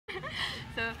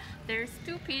So there's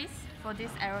two pieces for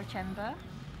this Aerochamber.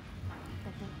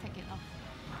 Take it off.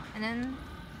 And then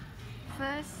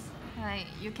first,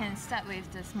 you can start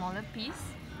with the smaller piece.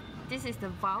 This is the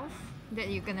valve that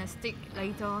you're gonna stick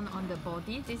later on the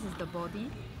body. This is the body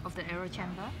of the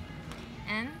Aerochamber.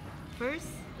 And first,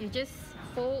 you just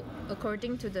fold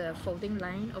according to the folding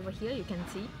line over here. You can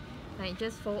see,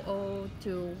 just fold all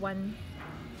to one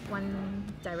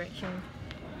direction,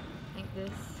 like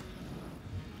this,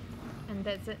 and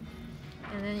that's it.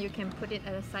 And then you can put it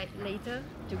aside later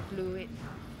to glue it.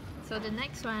 So the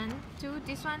next one too,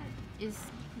 this one is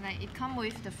it comes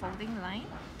with the folding line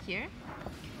here.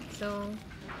 So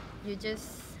you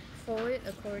just fold it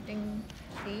accordingly,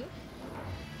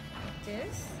 like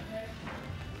this,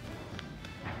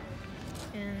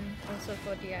 and also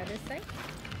for the other side.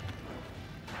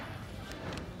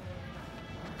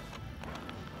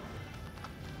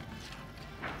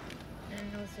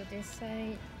 And also this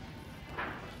side,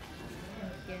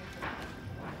 and here.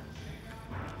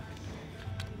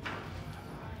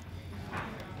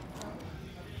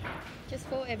 Just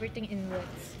fold everything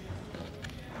inwards.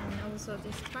 And also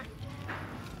this part.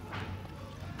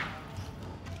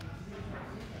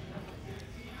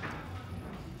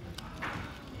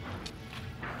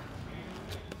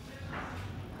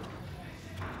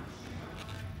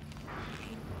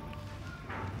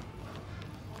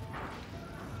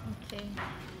 Okay,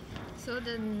 so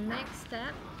the next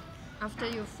step after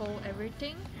you fold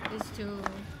everything is to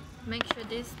make sure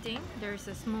this thing, there's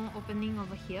a small opening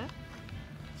over here.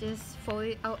 Just fold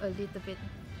it out a little bit,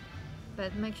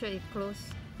 but make sure it closes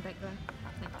back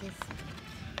like this.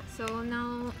 So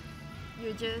now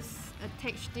you just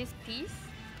attach this piece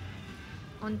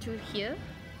onto here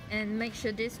and make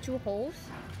sure these two holes,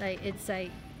 it's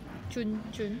like chun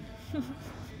chun.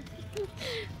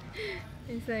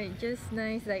 It's just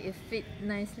nice, it fit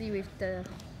nicely with the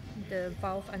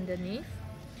valve underneath.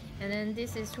 And then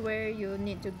this is where you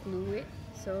need to glue it.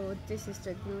 So this is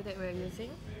the glue that we're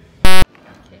using.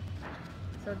 Okay,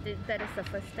 so that is the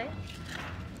first step.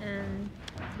 And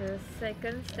the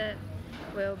second step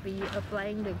will be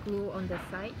applying the glue on the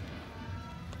side.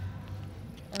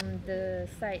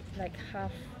 Like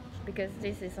half, because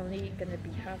this is only gonna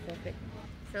be half of it.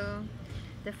 So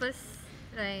the first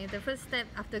step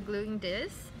after gluing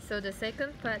this, so the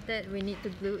second part that we need to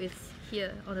glue is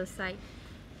here on the side.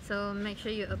 So make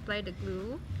sure you apply the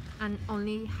glue and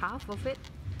only half of it,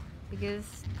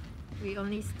 because we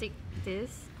only stick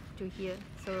this to here,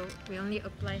 so we only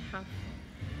apply half.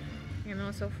 And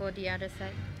also for the other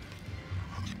side.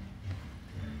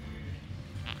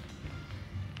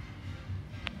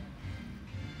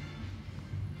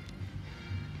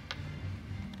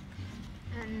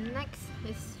 And next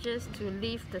is just to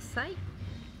leave the side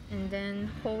and then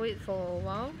hold it for a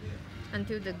while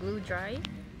until the glue dry,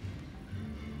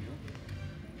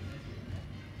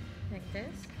 like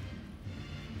this.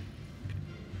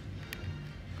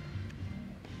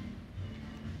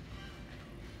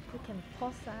 You can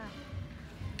pause that.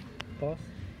 Pause.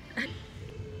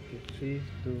 3,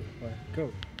 2, 1,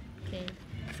 go. Okay,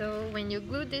 so when you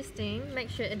glue this thing, make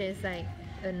sure it is a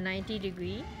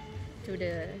 90-degree to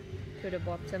the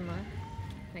bottom,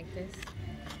 like this.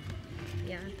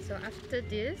 Yeah, so after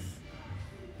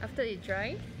it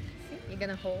dries, you're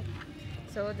gonna hold.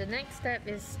 So the next step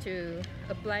is to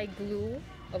apply glue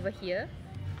over here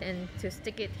and to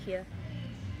stick it here.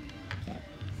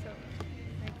 So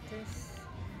like this.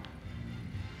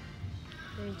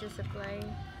 Then you just apply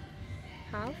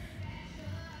half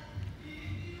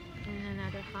and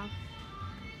another half,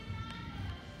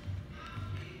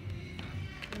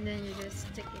 and then you just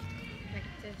stick it like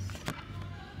this.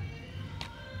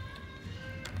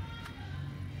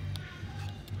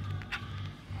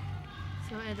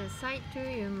 So at the side too,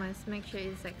 you must make sure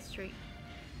it's straight.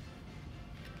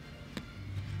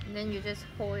 And then you just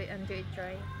hold it until it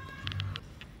dries.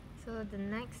 So the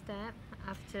next step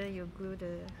after you glue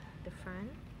the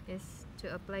front is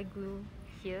to apply glue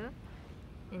here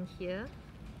and here,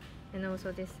 and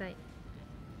also this side.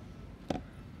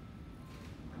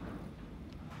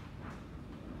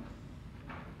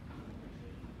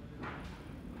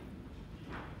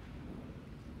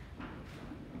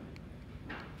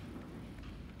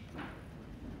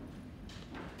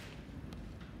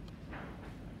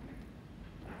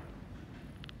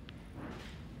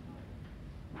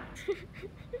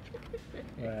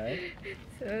 Right.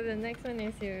 So the next one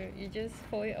is you just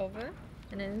fold it over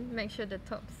and then make sure the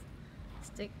tops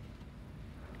stick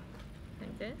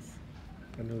like this.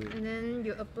 And then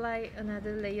you apply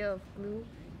another layer of glue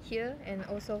here and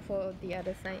also for the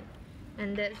other side.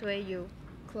 And that's where you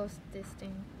close this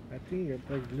thing. I think you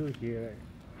apply glue here, right?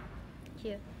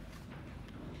 Here.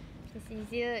 It's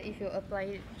easier if you apply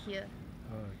it here.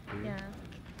 Okay. Yeah.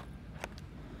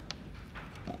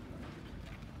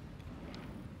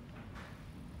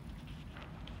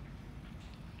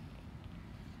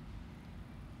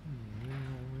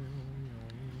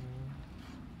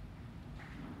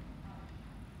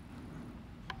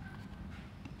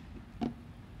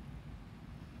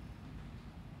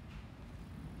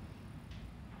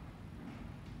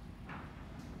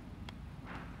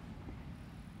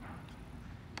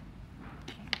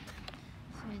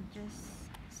 So you just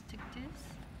stick this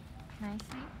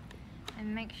nicely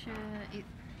and make sure it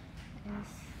is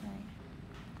like.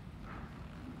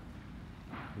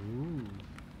 Ooh.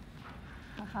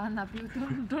 Haha,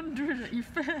 Nabil, don't do the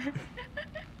effect.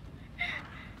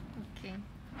 Okay.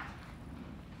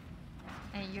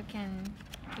 And you can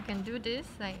do this,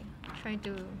 like try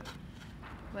to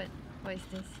what is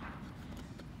this?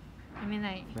 I mean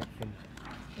like Nothing.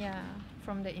 yeah,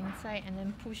 from the inside and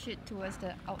then push it towards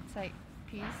the outside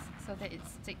piece so that it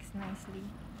sticks nicely.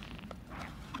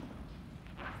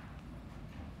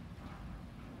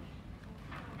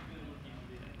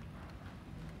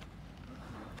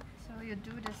 So you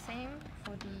do the same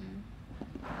for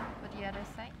the other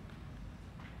side.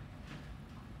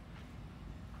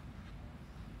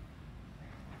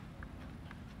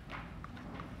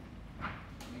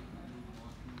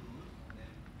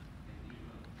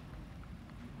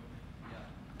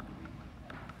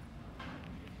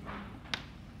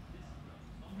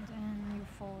 And then you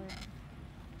fold it.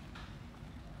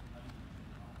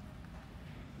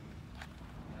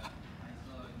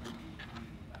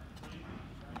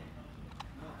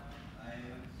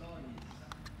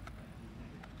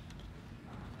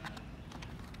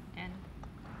 And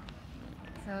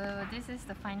so this is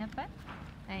the final part,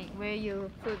 like where you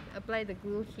apply the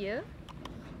glue here,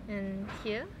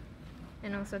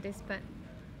 and also this part,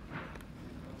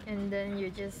 and then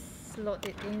you just slot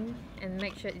it in and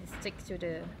make sure it sticks to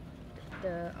the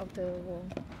outer wall.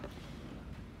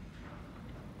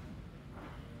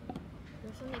 You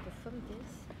also need to film this.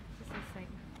 This is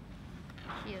like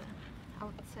here,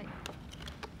 outside.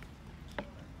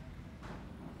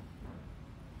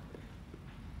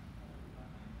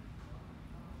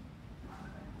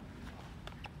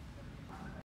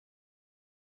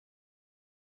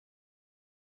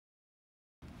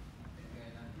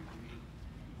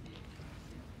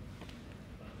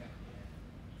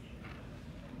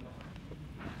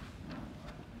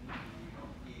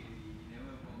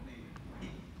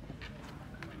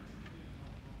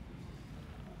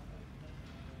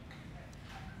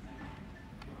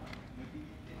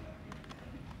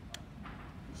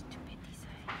 Stupid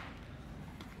design.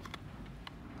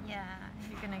 Yeah,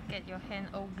 you're gonna get your hand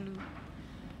all glued.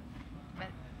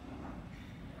 But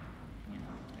yeah,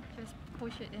 just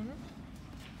push it in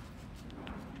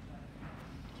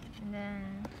and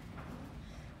then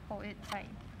hold it tight.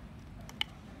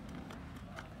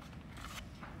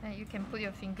 Then you can put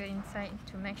your finger inside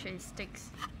to make sure it sticks.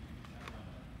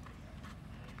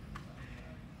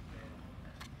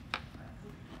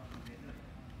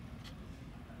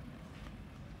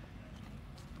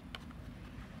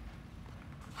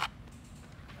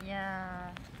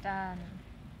 Yeah, done.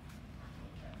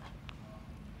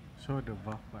 So the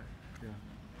valve part. Yeah.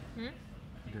 Hmm?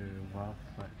 The valve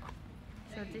part.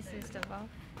 So this is the valve.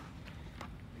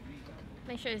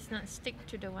 Make sure it's not stick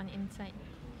to the one inside.